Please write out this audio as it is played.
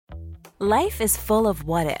Life is full of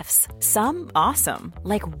what-ifs. Some awesome,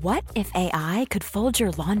 like what if AI could fold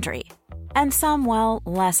your laundry? And some, well,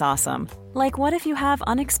 less awesome, like what if you have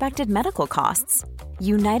unexpected medical costs?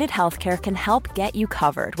 United Healthcare can help get you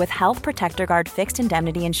covered with Health Protector Guard fixed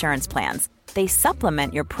indemnity insurance plans. They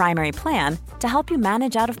supplement your primary plan to help you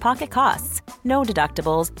manage out-of-pocket costs. No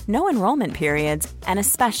deductibles, no enrollment periods, and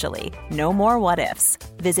especially no more what-ifs.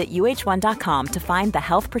 Visit uh1.com to find the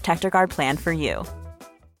Health Protector Guard plan for you.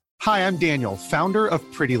 Hi, I'm Daniel, founder of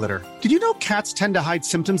Pretty Litter. Did you know cats tend to hide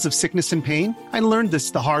symptoms of sickness and pain? I learned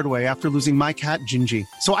this the hard way after losing my cat, Gingy.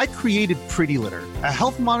 So I created Pretty Litter, a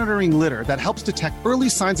health monitoring litter that helps detect early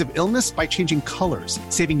signs of illness by changing colors,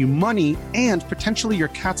 saving you money and potentially your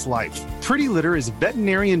cat's life. Pretty Litter is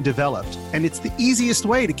veterinarian developed, and it's the easiest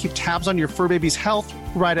way to keep tabs on your fur baby's health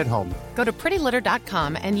right at home. Go to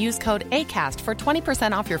prettylitter.com and use code ACAST for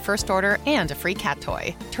 20% off your first order and a free cat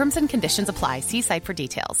toy. Terms and conditions apply. See site for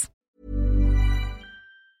details.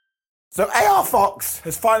 So AR Fox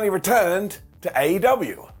has finally returned to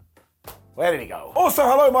AEW. Where did he go? Also,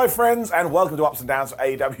 hello my friends, and welcome to Ups and Downs for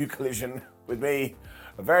AEW Collision with me,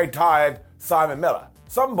 a very tired Simon Miller.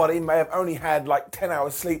 Somebody may have only had like 10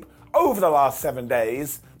 hours sleep over the last 7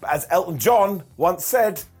 days, but as Elton John once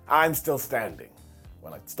said, I'm still standing.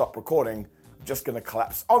 When I stop recording, I'm just going to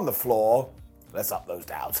collapse on the floor. Let's up those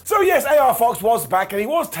downs. So yes, AR Fox was back and he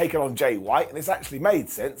was taking on Jay White, and it's actually made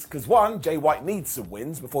sense because one, Jay White needs some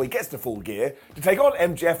wins before he gets to Full Gear to take on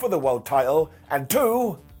MJF for the world title, and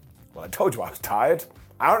two, well, I told you I was tired.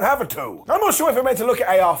 I don't have a two. I'm not sure if I'm meant to look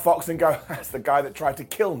at AR Fox and go, that's the guy that tried to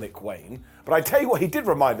kill Nick Wayne, but I tell you what he did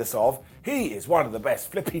remind us of, he is one of the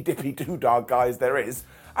best flippy-dippy doodah guys there is.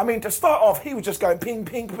 I mean, to start off, he was just going ping,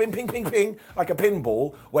 ping, ping, ping, ping, ping, like a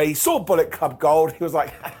pinball, where he saw Bullet Club Gold, he was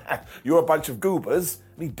like, you're a bunch of goobers,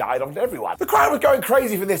 and he died on everyone. The crowd was going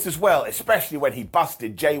crazy for this as well, especially when he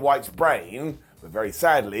busted Jay White's brain, but very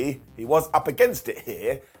sadly, he was up against it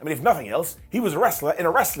here. I mean, if nothing else, he was a wrestler in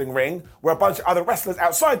a wrestling ring, where a bunch of other wrestlers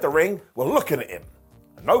outside the ring were looking at him.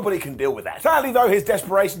 And nobody can deal with that. Sadly though, his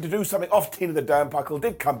desperation to do something off Tina the Dernbuckle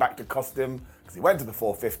did come back to cost him, because he went to the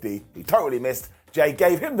 450, he totally missed. Jay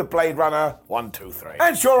gave him the Blade Runner 1, 2, 3.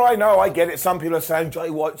 And sure, I know, I get it. Some people are saying Jay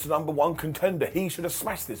White's the number one contender. He should have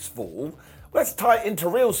smashed this fool. Let's tie it into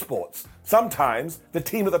real sports. Sometimes the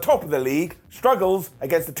team at the top of the league struggles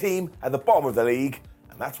against the team at the bottom of the league,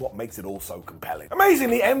 and that's what makes it all so compelling.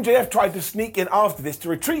 Amazingly, MJF tried to sneak in after this to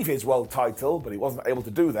retrieve his world title, but he wasn't able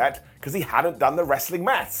to do that because he hadn't done the wrestling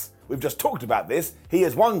maths. We've just talked about this. He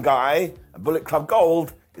is one guy, and Bullet Club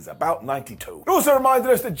Gold is about 92. It also reminded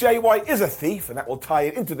us that Jay White is a thief, and that will tie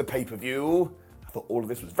it into the pay-per-view. I thought all of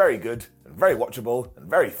this was very good, and very watchable, and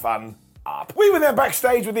very fun. We were then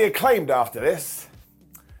backstage with the Acclaimed after this.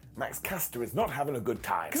 Max Caster is not having a good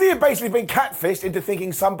time, because he had basically been catfished into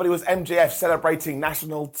thinking somebody was MJF celebrating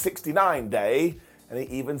National 69 Day, and he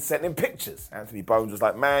even sent him pictures. Anthony Bones was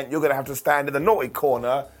like, man, you're going to have to stand in the naughty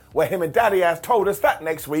corner, where him and Daddy has told us that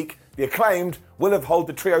next week, the Acclaimed will have held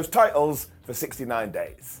the trio's titles for 69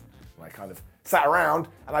 days. And I kind of sat around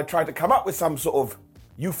and I tried to come up with some sort of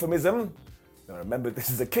euphemism. And remember, this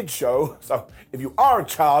is a kid's show, so if you are a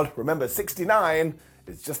child, remember 69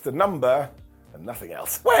 is just a number and nothing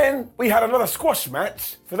else. When we had another squash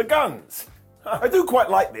match for the Guns. I do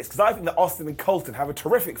quite like this because I think that Austin and Colton have a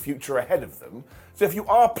terrific future ahead of them. So if you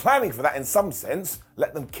are planning for that in some sense,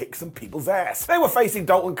 let them kick some people's ass. They were facing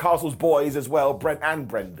Dalton Castle's boys as well, Brent and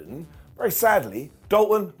Brendan. Very sadly,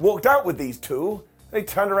 Dalton walked out with these two, and he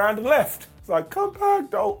turned around and left. It's like, come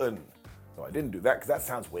back, Dalton. No, I didn't do that because that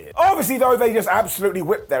sounds weird. Obviously, though, they just absolutely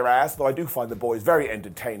whipped their ass, though I do find the boys very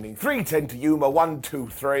entertaining. 3-10 to Yuma, 1, 2,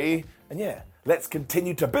 3. And yeah, let's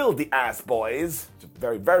continue to build the ass, boys. It's a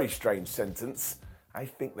very, very strange sentence. I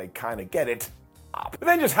think they kind of get it. But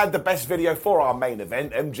then just had the best video for our main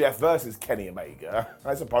event, MJF versus Kenny Omega.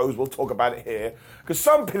 I suppose we'll talk about it here, because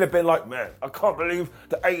some people have been like, man, I can't believe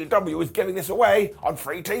that AEW is giving this away on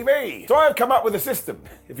free TV. So I have come up with a system.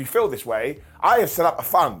 If you feel this way, I have set up a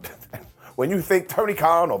fund. When you think Tony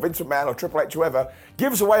Khan or Vince McMahon or Triple H, whoever,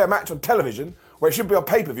 gives away a match on television, where it should be on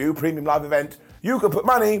pay-per-view, premium live event, you can put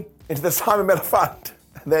money into the Simon Miller Fund,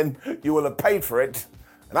 and then you will have paid for it,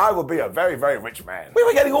 and I will be a very, very rich man. We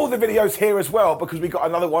were getting all the videos here as well, because we got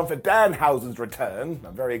another one for Danhausen's return.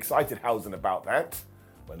 I'm very excited, Hausen, about that,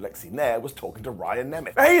 when Lexi Nair was talking to Ryan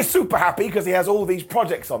Nemeth. Now, he is super happy because he has all these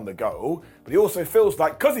projects on the go, but he also feels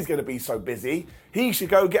like, because he's going to be so busy, he should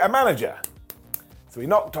go get a manager. So he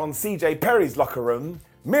knocked on CJ Perry's locker room.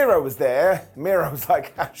 Miro was there. Miro was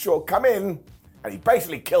like, sure, come in. And he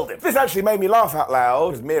basically killed him. This actually made me laugh out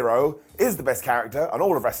loud, because Miro is the best character on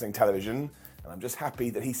all of wrestling television, and I'm just happy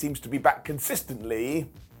that he seems to be back consistently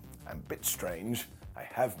and a bit strange, I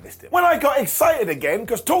have missed it. When I got excited again,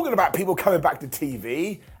 because talking about people coming back to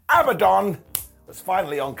TV, Abaddon was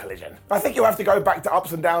finally on Collision. I think you'll have to go back to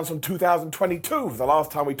Ups and Downs from 2022 for the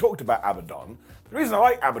last time we talked about Abaddon. The reason I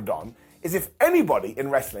like Abaddon is if anybody in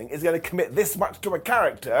wrestling is going to commit this much to a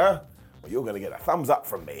character, well, you're going to get a thumbs up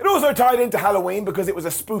from me. It also tied into Halloween because it was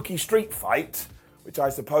a spooky street fight, which I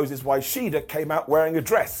suppose is why Shida came out wearing a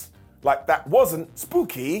dress. Like, that wasn't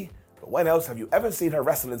spooky, but when else have you ever seen her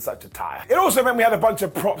wrestle in such attire? It also meant we had a bunch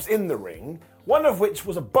of props in the ring, one of which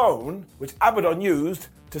was a bone, which Abaddon used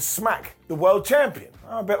to smack the world champion.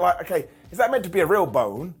 I'm a bit like, okay, is that meant to be a real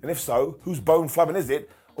bone? And if so, whose bone flubbing is it?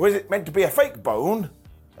 Or is it meant to be a fake bone?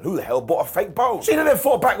 And who the hell bought a fake bone? Shida then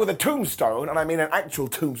fought back with a tombstone, and I mean an actual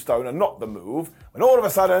tombstone and not the move, when all of a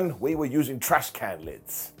sudden we were using trash can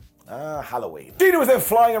lids. Halloween. Shida was then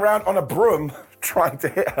flying around on a broom trying to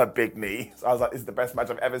hit her big knee. So I was like, this is the best match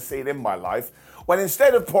I've ever seen in my life. When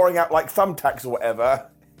instead of pouring out like thumbtacks or whatever,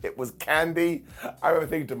 it was candy. I remember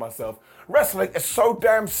thinking to myself, wrestling is so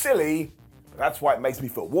damn silly, but that's why it makes me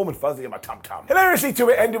feel warm and fuzzy in my tum-tum. Hilariously too,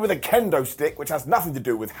 it ended with a kendo stick, which has nothing to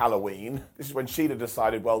do with Halloween. This is when Shida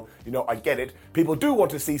decided, well, you know, I get it. People do want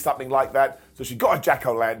to see something like that. So she got a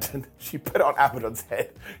jack-o'-lantern, she put it on Abaddon's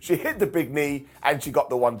head, she hit the big knee, and she got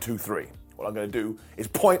the 1, 2, 3. What I'm going to do is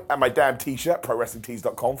point at my damn t-shirt,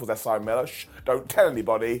 ProWrestlingTees.com, for that Simon Miller. Shh, don't tell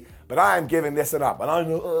anybody, but I am giving this an up. And I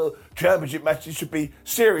know championship matches should be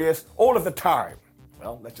serious all of the time.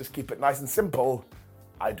 Well, let's just keep it nice and simple.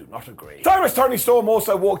 I do not agree. Tyrus Tony Storm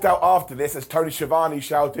also walked out after this as Tony Schiavone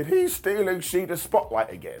shouted, he's stealing Shida's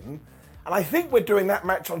spotlight again. And I think we're doing that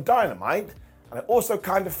match on Dynamite. And I also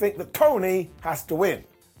kind of think that Tony has to win.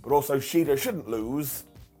 But also Shida shouldn't lose.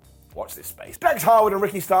 Watch this space. Dax Harwood and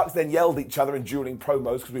Ricky Starks then yelled at each other in dueling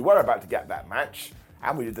promos because we were about to get that match.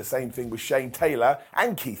 And we did the same thing with Shane Taylor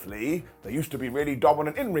and Keith Lee. They used to be really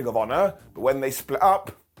dominant in Ring of Honor, but when they split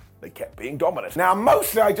up, they kept being dominant. Now,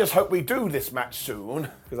 mostly I just hope we do this match soon,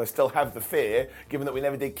 because I still have the fear, given that we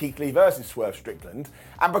never did Keith Lee versus Swerve Strickland.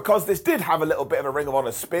 And because this did have a little bit of a Ring of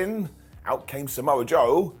Honor spin, out came Samoa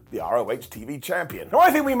Joe, the ROH TV champion. Now,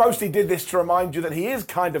 I think we mostly did this to remind you that he is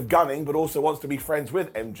kind of gunning, but also wants to be friends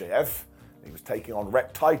with MJF. He was taking on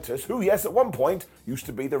Rhett Titus, who, yes, at one point, used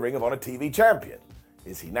to be the Ring of Honor TV champion.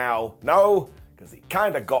 Is he now? No, because he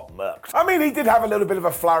kind of got murked. I mean, he did have a little bit of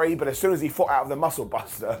a flurry, but as soon as he fought out of the muscle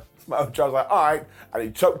buster, Samoa Joe was like, all right, and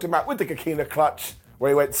he choked him out with the Coquina clutch, where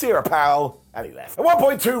he went, see ya, pal, and he left. At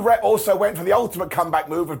 1.2, Rhett also went for the ultimate comeback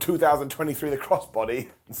move of 2023, the crossbody,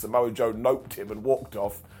 and Samoa Joe noped him and walked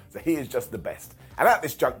off, so he is just the best. And at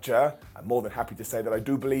this juncture, I'm more than happy to say that I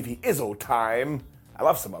do believe he is all time. I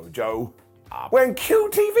love Samoa Joe. When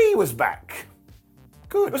QTV was back.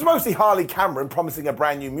 Good. It was mostly Harley Cameron promising a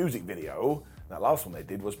brand new music video. That last one they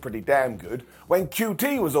did was pretty damn good. When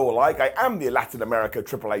QT was all like, I am the Latin America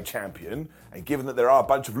AAA champion, and given that there are a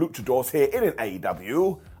bunch of luchadors here in an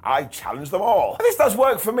AEW, I challenge them all. And this does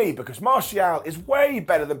work for me because Martial is way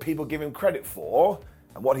better than people give him credit for,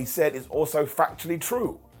 and what he said is also factually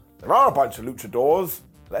true. There are a bunch of luchadors,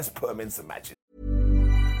 let's put them in some matches.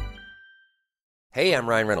 Hey, I'm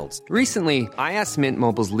Ryan Reynolds. Recently, I asked Mint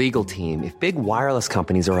Mobile's legal team if big wireless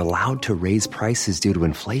companies are allowed to raise prices due to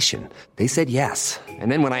inflation. They said yes.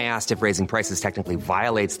 And then when I asked if raising prices technically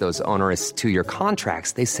violates those onerous two-year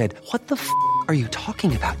contracts, they said, what the f*** are you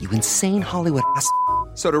talking about, you insane Hollywood ass f-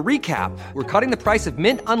 So to recap, we're cutting the price of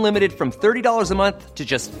Mint Unlimited from $30 a month to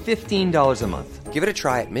just $15 a month. Give it a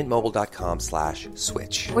try at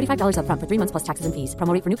mintmobile.com/switch. $45 up front for 3 months plus taxes and fees.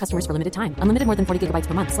 Promo rate for new customers for limited time. Unlimited more than 40 gigabytes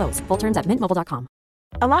per month. Slows full terms at mintmobile.com.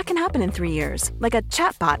 A lot can happen in 3 years, like a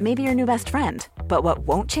chatbot may be your new best friend. But what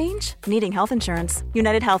won't change? Needing health insurance.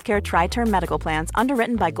 United Healthcare Tri-Term Medical Plans,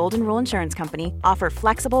 underwritten by Golden Rule Insurance Company, offer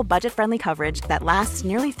flexible, budget-friendly coverage that lasts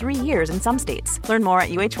nearly 3 years in some states. Learn more at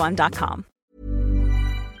uh1.com.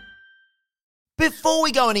 Before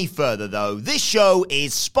we go any further, though, this show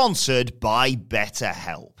is sponsored by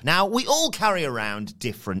BetterHelp. Now, we all carry around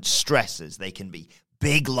different stressors. They can be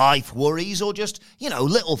big life worries or just,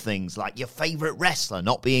 little things like your favorite wrestler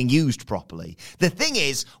not being used properly. The thing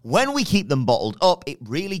is, when we keep them bottled up, it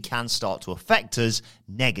really can start to affect us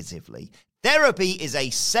negatively. Therapy is a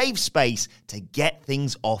safe space to get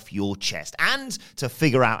things off your chest and to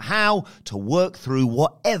figure out how to work through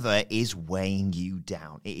whatever is weighing you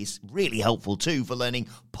down. It is really helpful too for learning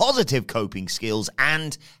positive coping skills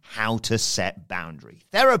and how to set boundaries.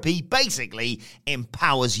 Therapy basically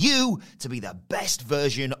empowers you to be the best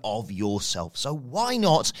version of yourself. So why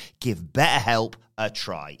not give BetterHelp a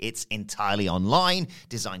try? It's entirely online,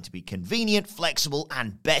 designed to be convenient, flexible,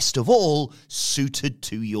 and best of all, suited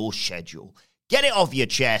to your schedule. Get it off your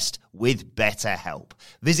chest with BetterHelp.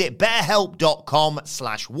 Visit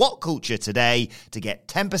betterhelp.com/whatculture today to get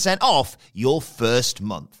 10% off your first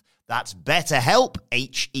month. That's BetterHelp,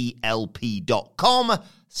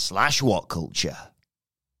 HELP.com/whatculture.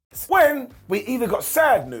 When we either got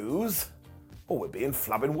sad news or we're being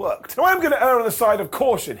flubbing worked. Now I'm going to err on the side of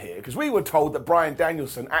caution here because we were told that Bryan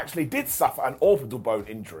Danielson actually did suffer an orbital bone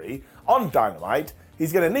injury on Dynamite.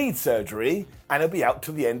 He's going to need surgery and he'll be out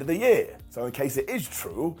till the end of the year. So in case it is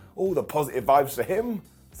true, all the positive vibes for him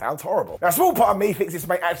sounds horrible. Now a small part of me thinks this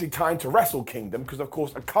may actually tie into Wrestle Kingdom because of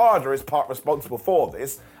course Okada is part responsible for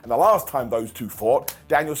this, and the last time those two fought,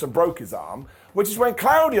 Danielson broke his arm, which is when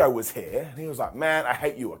Claudio was here, and he was like, man, I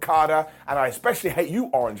hate you, Okada, and I especially hate you,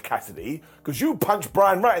 Orange Cassidy, because you punched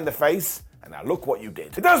Bryan right in the face, and now look what you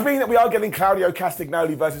did. It does mean that we are getting Claudio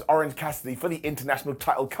Castagnoli versus Orange Cassidy for the international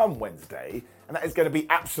title come Wednesday, and that is going to be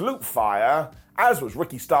absolute fire, as was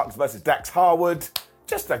Ricky Starks versus Dax Harwood.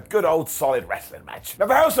 Just a good old solid wrestling match. Now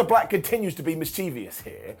the House of Black continues to be mischievous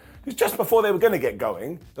here, because just before they were going to get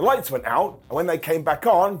going, the lights went out, and when they came back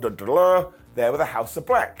on, there were the House of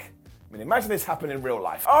Black. I mean, imagine this happened in real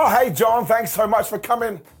life. Oh, hey, John, thanks so much for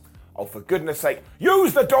coming. Oh, for goodness sake,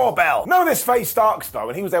 use the doorbell. No, this face Starks, though,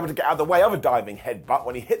 and he was able to get out of the way of a diving headbutt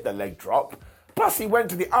when he hit the leg drop. Plus, he went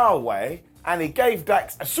to the R-way, and he gave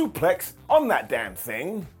Dax a suplex on that damn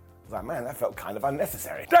thing. I was like, man, that felt kind of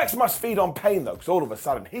unnecessary. Dax must feed on pain, though, because all of a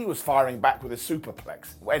sudden, he was firing back with a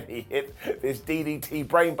superplex when he hit this DDT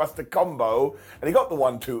brainbuster combo, and he got the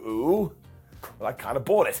 1-2-ooh. Well, I kind of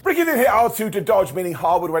bought it. Ricky did hit R2 to dodge, meaning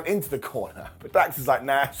Harwood went into the corner. But Dax is like,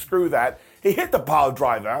 nah, screw that. He hit the pile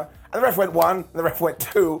driver, and the ref went 1, and the ref went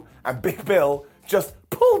 2, and Big Bill just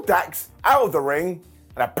pulled Dax out of the ring,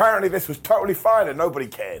 and apparently this was totally fine and nobody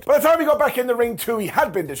cared. By the time he got back in the ring too, he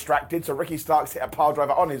had been distracted, so Ricky Starks hit a pile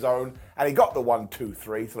driver on his own, and he got the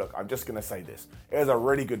 1-2-3. So look, I'm just going to say this. It was a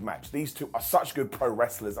really good match. These two are such good pro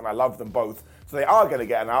wrestlers, and I love them both, so they are going to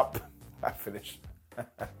get an up. That finish.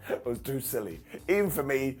 It was too silly. Even for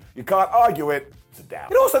me, you can't argue it. It's a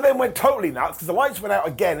down. It also then went totally nuts because the lights went out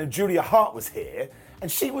again and Julia Hart was here and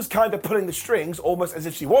she was kind of pulling the strings almost as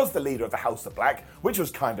if she was the leader of the House of Black, which was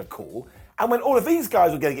kind of cool. And when all of these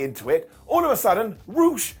guys were getting into it, all of a sudden,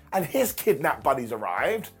 Roosh and his kidnapped buddies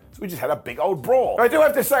arrived. So we just had a big old brawl. I do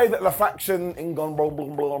have to say that La Faction, I can't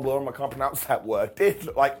pronounce that word, did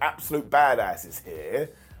look like absolute badasses here.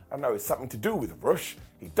 I know it's something to do with Rush.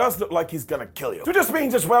 He does look like he's gonna kill you. So it just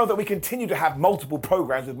means as well that we continue to have multiple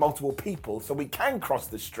programs with multiple people so we can cross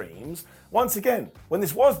the streams. Once again, when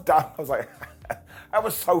this was done, I was like, that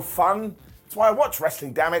was so fun. That's why I watch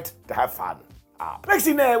wrestling, damn it, to have fun. Next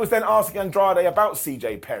thing there was then asking Andrade about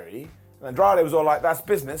CJ Perry. And Andrade was all like, that's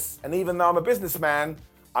business. And even though I'm a businessman,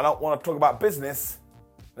 I don't want to talk about business.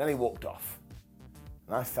 And then he walked off.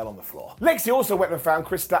 And I fell on the floor. Lexi also went and found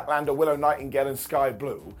Chris Statlander, Willow Nightingale, and Sky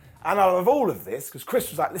Blue. And out of all of this, because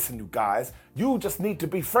Chris was like, listen, you guys, you just need to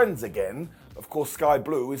be friends again. Of course, Sky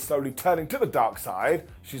Blue is slowly turning to the dark side.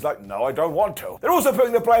 She's like, no, I don't want to. They're also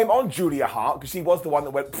putting the blame on Julia Hart, because she was the one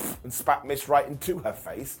that went and spat mist right into her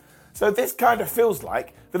face. So this kind of feels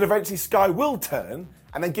like that eventually Sky will turn,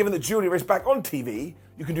 and then given that Julia is back on TV,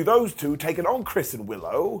 you can do those two taking on Chris and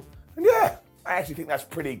Willow. And yeah, I actually think that's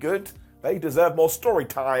pretty good. They deserve more story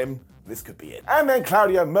time. This could be it. And then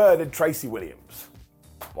Claudio murdered Tracy Williams.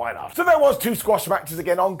 Why not? So there was 2 squash matches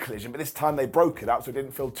again on Collision, but this time they broke it up so it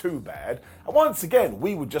didn't feel too bad. And once again,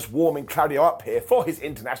 we were just warming Claudio up here for his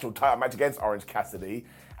international title match against Orange Cassidy.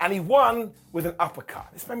 And he won with an uppercut.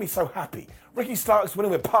 This made me so happy. Ricky Starks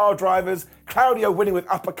winning with power drivers, Claudio winning with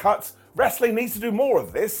uppercuts. Wrestling needs to do more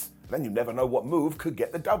of this. Then you never know what move could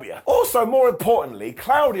get the W. Also, more importantly,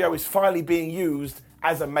 Claudio is finally being used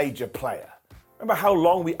as a major player. Remember how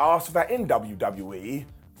long we asked for that in WWE?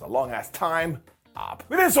 It's a long ass time. Up.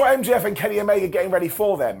 We then saw MJF and Kenny Omega getting ready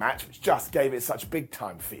for their match, which just gave it such big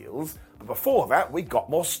time feels. But before that, we got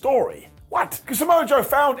more story. What? Because Samoa Joe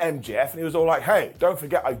found MJF and he was all like, hey, don't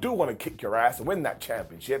forget I do want to kick your ass and win that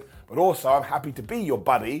championship, but also I'm happy to be your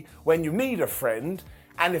buddy when you need a friend,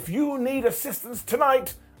 and if you need assistance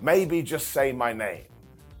tonight, maybe just say my name.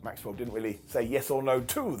 Maxwell didn't really say yes or no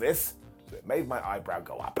to this, so it made my eyebrow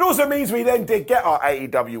go up. It also means we then did get our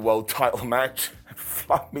AEW World title match and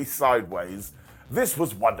flung me sideways. This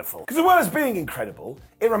was wonderful. Because as well as being incredible,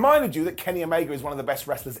 it reminded you that Kenny Omega is one of the best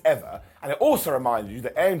wrestlers ever, and it also reminded you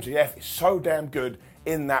that MJF is so damn good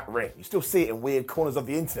in that ring. You still see it in weird corners of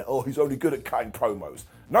the internet. Oh, he's only good at cutting promos.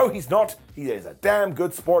 No, he's not. He is a damn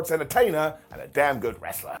good sports entertainer and a damn good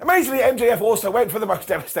wrestler. Amazingly, MJF also went for the most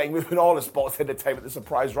devastating move in all of sports entertainment, the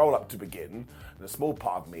surprise roll-up to begin. And a small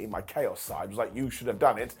part of me, my chaos side, was like, you should have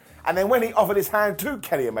done it. And then when he offered his hand to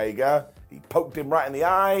Kenny Omega, he poked him right in the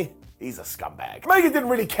eye. He's a scumbag. Omega didn't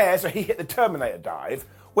really care, so he hit the Terminator dive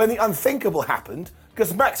when the unthinkable happened,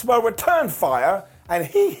 because Maxwell returned fire and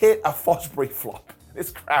he hit a Fosbury flop.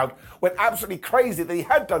 This crowd went absolutely crazy that he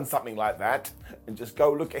had done something like that. And just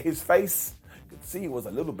go look at his face. You could see he was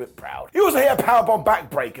a little bit proud. He also hit a powerbomb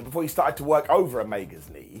backbreaker before he started to work over Omega's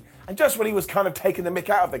knee. And just when he was kind of taking the mick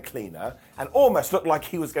out of the cleaner and almost looked like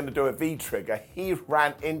he was going to do a V-trigger, he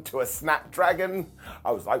ran into a Snapdragon.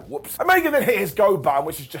 I was like, whoops. Omega then hit his go button,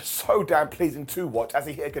 which is just so damn pleasing to watch as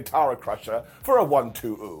he hit a Katara Crusher for a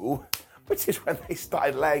 1-2-ooh. Which is when they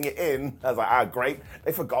started laying it in. I was like, great,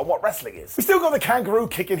 they forgot what wrestling is. We still got the kangaroo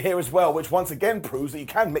kick in here as well, which once again proves that you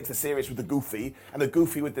can mix the serious with the goofy and the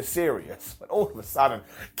goofy with the serious. But all of a sudden,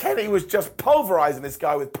 Kenny was just pulverizing this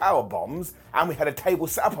guy with power bombs, and we had a table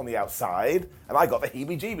set up on the outside, and I got the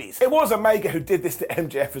heebie-jeebies. It was Omega who did this to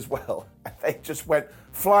MJF as well, and they just went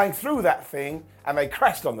flying through that thing, and they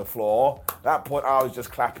crashed on the floor. At that point, I was just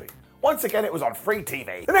clapping. Once again, it was on free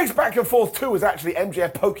TV. The next back and forth too was actually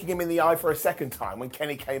MJF poking him in the eye for a second time when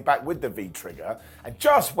Kenny came back with the V-trigger. And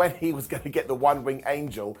just when he was going to get the one-wing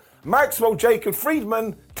angel, Maxwell Jacob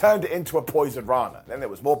Friedman turned it into a Poison Rana. Then there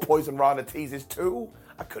was more Poison Rana teases too.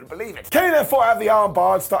 I couldn't believe it. Kenny then fought out the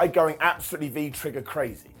armbar and started going absolutely V-trigger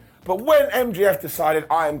crazy. But when MJF decided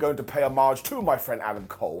I am going to pay homage to my friend Adam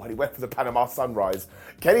Cole and he went for the Panama Sunrise,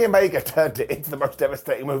 Kenny Omega turned it into the most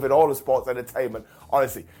devastating move in all of sports entertainment.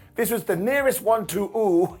 Honestly, this was the nearest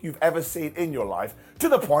 1-2-ooh you've ever seen in your life, to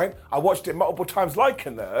the point I watched it multiple times like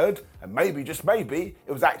a nerd, and maybe, just maybe,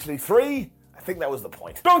 it was actually 3. I think that was the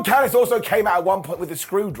point. Don Callis also came out at one point with a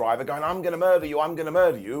screwdriver going, I'm going to murder you, I'm going to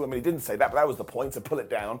murder you. I mean, he didn't say that, but that was the point, so pull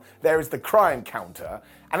it down. There is the crime counter.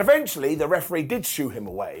 And eventually, the referee did shoo him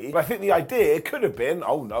away. But I think the idea could have been,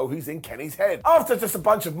 oh no, he's in Kenny's head. After just a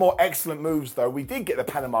bunch of more excellent moves, though, we did get the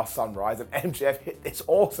Panama Sunrise, and MJF hit this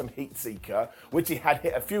awesome Heat Seeker, which he had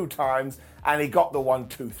hit a few times, and he got the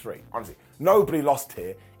 1-2-3. Honestly, nobody lost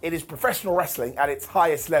here. It is professional wrestling at its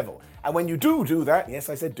highest level. And when you do that, yes,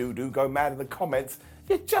 I said do, go mad in the comments,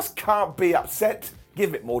 you just can't be upset.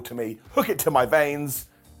 Give it more to me, hook it to my veins,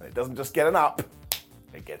 and it doesn't just get an up,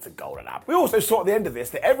 it gets a golden up. We also saw at the end of this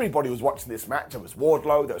that everybody was watching this match. There was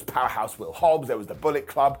Wardlow, there was Powerhouse Will Hobbs, there was the Bullet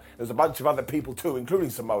Club, there was a bunch of other people too, including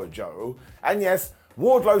Samoa Joe. And yes,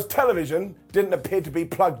 Wardlow's television didn't appear to be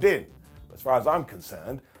plugged in. But as far as I'm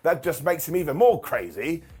concerned, that just makes him even more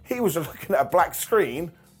crazy. He was just looking at a black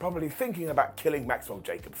screen, probably thinking about killing Maxwell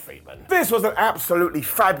Jacob Friedman. This was an absolutely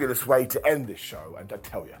fabulous way to end this show, and I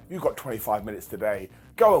tell you, you've got 25 minutes today.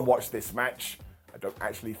 Go and watch this match. I don't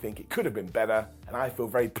actually think it could have been better, and I feel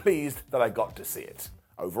very pleased that I got to see it.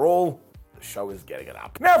 Overall, the show is getting it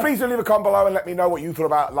up. Now, please do leave a comment below and let me know what you thought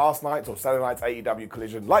about last night's or Saturday night's AEW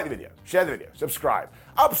Collision. Like the video, share the video, subscribe.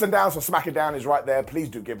 Ups and downs for Smack It Down is right there. Please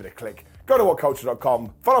do give it a click. Go to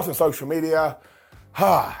whatculture.com, follow us on social media.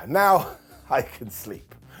 Now I can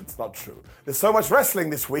sleep. It's not true. There's so much wrestling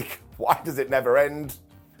this week. Why does it never end? It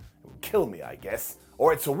will kill me, I guess.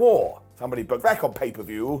 Or it's a war. Somebody book back on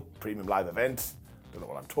pay-per-view, premium live event. Don't know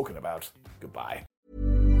what I'm talking about. Goodbye.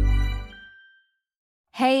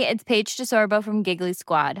 Hey, it's Paige DeSorbo from Giggly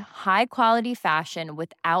Squad. High quality fashion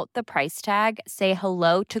without the price tag. Say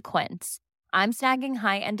hello to Quince. I'm snagging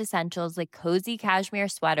high-end essentials like cozy cashmere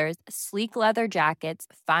sweaters, sleek leather jackets,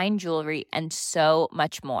 fine jewelry, and so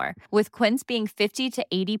much more. With Quince being 50 to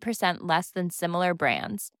 80% less than similar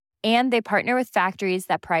brands. And they partner with factories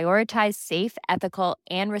that prioritize safe, ethical,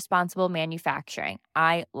 and responsible manufacturing.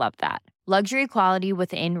 I love that. Luxury quality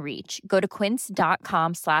within reach. Go to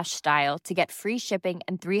quince.com/style to get free shipping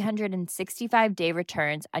and 365-day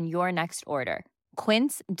returns on your next order.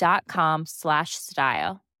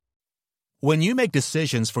 Quince.com/style. When you make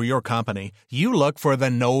decisions for your company, you look for the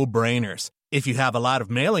no-brainers. If you have a lot of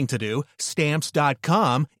mailing to do,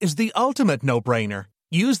 Stamps.com is the ultimate no-brainer.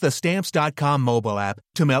 Use the Stamps.com mobile app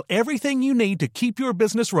to mail everything you need to keep your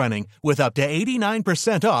business running with up to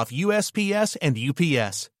 89% off USPS and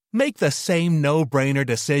UPS. Make the same no-brainer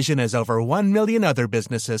decision as over 1 million other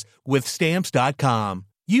businesses with Stamps.com.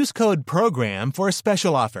 Use code PROGRAM for a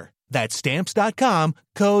special offer. That's Stamps.com,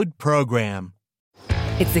 code PROGRAM.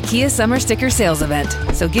 It's the Kia Summer Sticker Sales Event,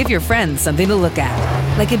 so give your friends something to look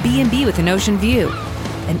at. Like a B&B with an ocean view,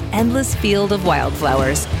 an endless field of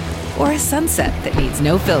wildflowers, or a sunset that needs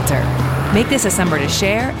no filter. Make this a summer to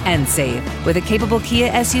share and save with a capable Kia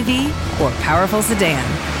SUV or powerful sedan.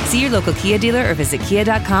 See your local Kia dealer or visit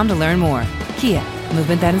kia.com to learn more. Kia,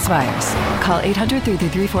 movement that inspires. Call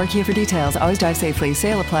 800-3334-KIA for details. Always drive safely.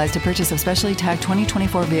 Sale applies to purchase of specially tagged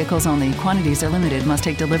 2024 vehicles only. Quantities are limited. Must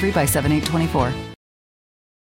take delivery by 7/8/24.